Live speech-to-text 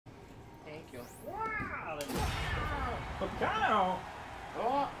go. Wow! Picano!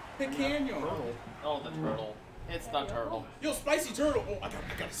 Oh, Picano. Oh, the turtle. It's the turtle. Yo, spicy turtle. Oh, I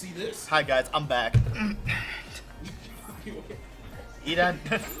gotta see this. Hi guys, I'm back. Eat that.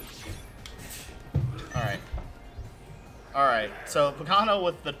 Alright. Alright, so Picano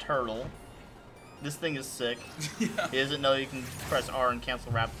with the turtle. This thing is sick. Yeah. He doesn't know you can press R and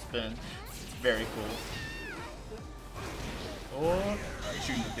cancel rapid spin. It's very cool. Oh. Alright,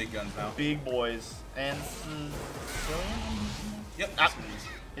 shooting the big guns now. Big boys. And Sicilian? Yep.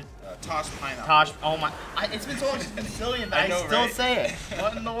 ToshPineapple. Tosh. Oh my. It's been so long since Sicilian that I know, still right? say it.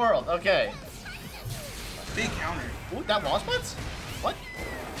 What in the world? Okay. Big counter. Ooh, that lost butts? What?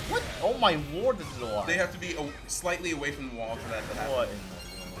 What? Oh my lord, this is a lot. They have to be slightly away from the wall for that to happen. What in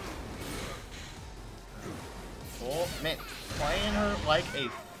the world? Oh, man. Playing her like a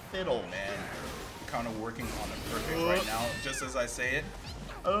fiddle. Man. Kind of working on the perfect right now, just as I say it.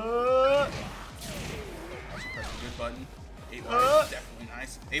 Uh. Also press a good button. 8Y, definitely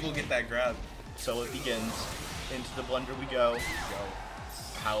nice. Able to get that grab. So it begins. Into the blender we go.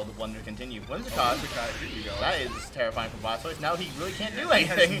 How will the blender continue? When's the cause? Here we go. That is terrifying for Blastoise. Now he really can't do He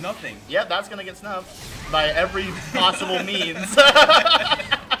anything. has nothing. Yep, that's gonna get snuffed by every possible means.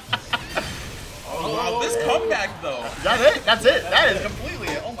 Oh wow, this comeback though. That's it. That's it. That is completely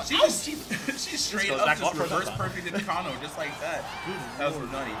it. Oh my. She's straight goes up back just off for reverse another. perfected Picano just like that. That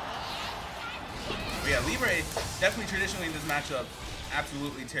was nutty. But yeah, Libre definitely traditionally in this matchup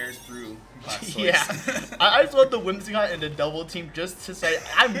absolutely tears through Blastoise. Yeah. I just want the Whimsicott in a double team just to say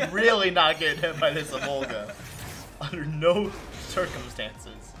I'm really not getting hit by this Emolga. Under no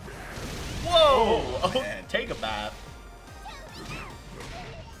circumstances. Whoa! Oh, take a bath.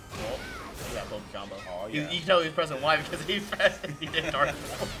 Oh, that Pokken combo. Oh, yeah. You can tell he's pressing Y because he did Dark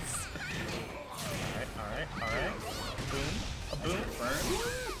Pulse. Alright. A boom. Burn.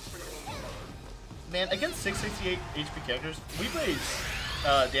 Man, against 668 HP characters,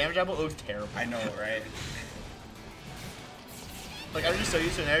 Libre's damage output looks terrible. I know, right? Like, I'm just so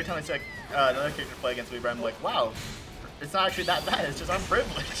used to it, and every time I see like, another character play against Libre, I'm like, wow, it's not actually that bad, it's just I'm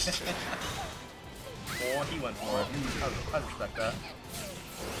privileged. Oh, he went for it. I respect that.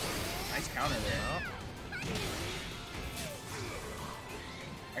 Nice counter there. Well,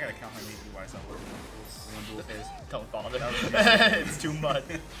 I gotta count how many DYs I'm working on. don't bother. It's too much.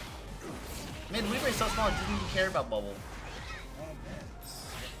 Man, Libre's so small, it doesn't even care about bubble. Oh man.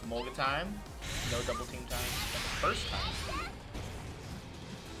 Molga time. No double team time. First time.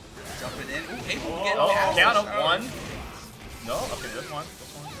 Jumping in. Ooh, able to get Oh, cash down out. up one. No, okay, this one.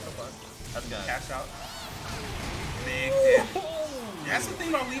 So far. That's good. Cash out. Big damage. Yeah, that's the thing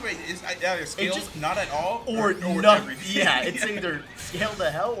about Libre is either scale just- not at all Or nothing. nothing. Yeah, it's either scale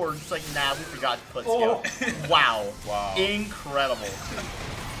to hell or it's like, nah, we forgot to put scale. Wow. Wow. Incredible.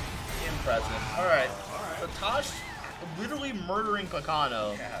 Impressive. Alright. So Tosh literally murdering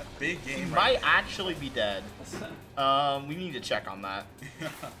Picano. Yeah, big He game. might actually be dead. We need to check on that.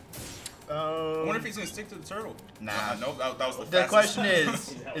 I wonder if he's gonna stick to the turtle. Nah. Nope, that was the The fastest. question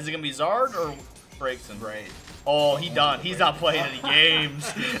is it gonna be Zard or Braxien? Right. Oh, he done. He's not playing any games.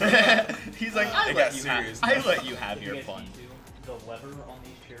 He's like, I It let got you serious. have. I let you have your You guys fun. need to, the lever on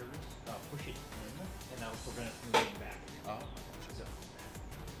these chairs, push it in, and that will prevent it from moving back. Oh. So,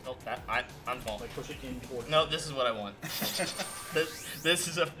 Oh, I'm falling. like push it in towards. No, this is what I want. this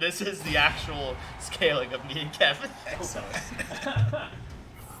is the actual scaling of me and Kevin. Excellent.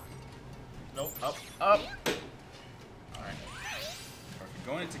 Nope. Up. Alright.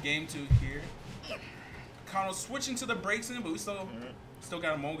 Going into game 2 here. Picano switching to the Braxien, but we still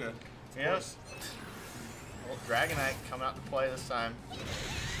got a Molga. Yes. Well, Dragonite coming out to play this time.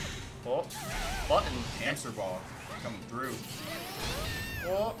 Oh, button. Hamster ball coming through.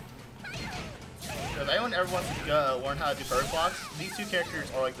 Oh. If anyone ever wants to learn how to do bird blocks, these two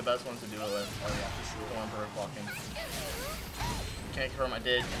characters are like the best ones to do it with. Oh yeah, for sure. One bird blocking. Can't confirm I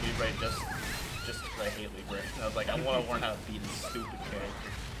did Libre just because I hate Libre. I was like, I want to learn how to beat this stupid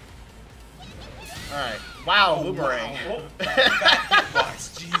character. Alright. Wow, boomerang. Wow. Back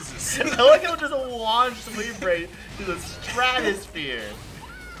box, Jesus. I like how it just launched Libre to the stratosphere.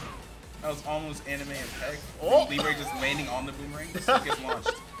 That was almost anime impact. Oh. Libre just landing on the boomerang, still gets launched.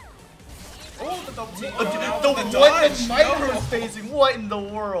 Oh, the double team. The the what dodge. the micro is facing? What in the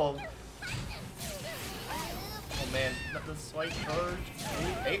world? Oh man, the swipe charge.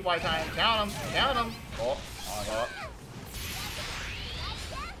 8Y time. Count them. Count them. Oh.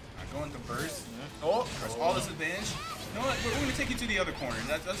 I'm going to burst. Oh. Press all this advantage. You know what? We're going to take you to the other corner.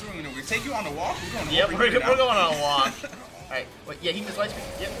 That's what we're going to do. We're going to take you on the walk. We're going to Yep, over we're here now. going on a walk. Alright, wait, yeah, he missed light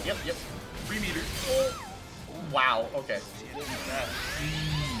speed. Yep. 3 meters. Oh. Wow, okay. Look at that.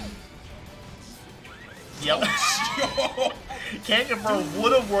 Yep. Can't confirm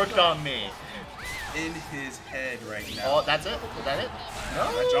would have worked on me. In his head right now. Oh, that's it? Is that it?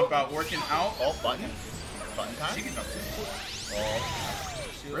 No. That jump out working out. Oh, button. Button time. She can jump too. Oh.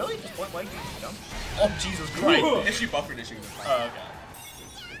 Really? Just point blank jump? Oh, Jesus Christ. If she buffered it, she would have.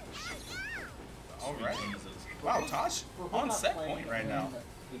 Oh, okay. Alright. Wow, Tosh on set point right now.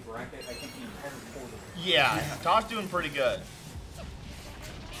 Yeah, Tosh doing pretty good.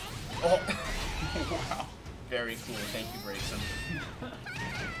 Oh. Wow. Very cool. Thank you, Braxien.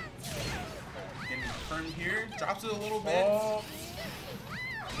 Getting firm here. Drops it a little bit. Oh.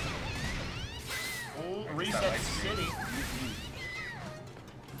 Oh, reset city. Here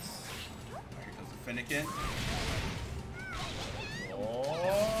comes the Finnegan.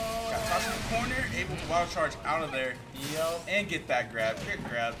 Oh. Got Tosh in the corner. Able to wild charge out of there. Yep. And get that grab. Quick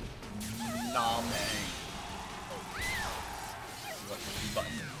grab. Nom.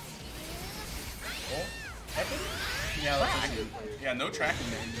 Button. Oh. Epic? Yeah, no tracking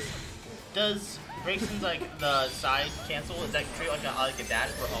there. Does Braxien's like the side cancel? Is that treat like a dash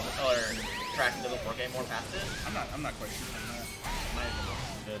or tracking doesn't work anymore past it? I'm not quite sure on that. Might have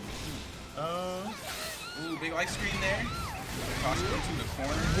been good. Ooh, big light screen there. Toss it into the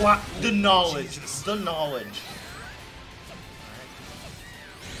corner. What? The knowledge. Jesus. The knowledge.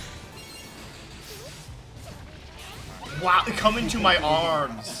 Wow, come into my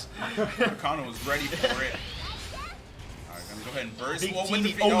arms. Picano was ready for it. Alright, gonna go ahead and burst. Big Well, with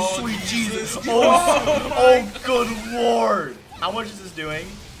the TV. Oh, sweet Jesus. Jesus. Oh, good lord. How much is this doing?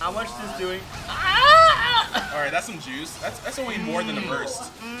 How much is this doing? Ah! Alright, that's some juice. That's only more than a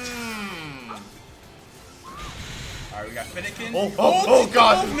burst. Alright, we got Finnegan. Oh,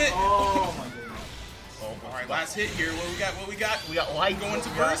 God. Movement. Oh my goodness. Oh, Alright, last hit here. What we got? we got light Going to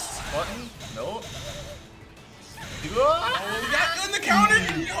burst. Button? Nope. Oh, we got in the counter.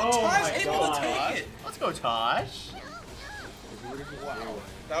 Oh Tosh my able God. to take it. Let's go, Tosh. Wow,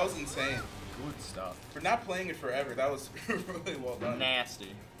 that was insane. Good stuff. For not playing it forever, that was really well done.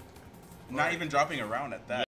 Nasty. Not even dropping around at that.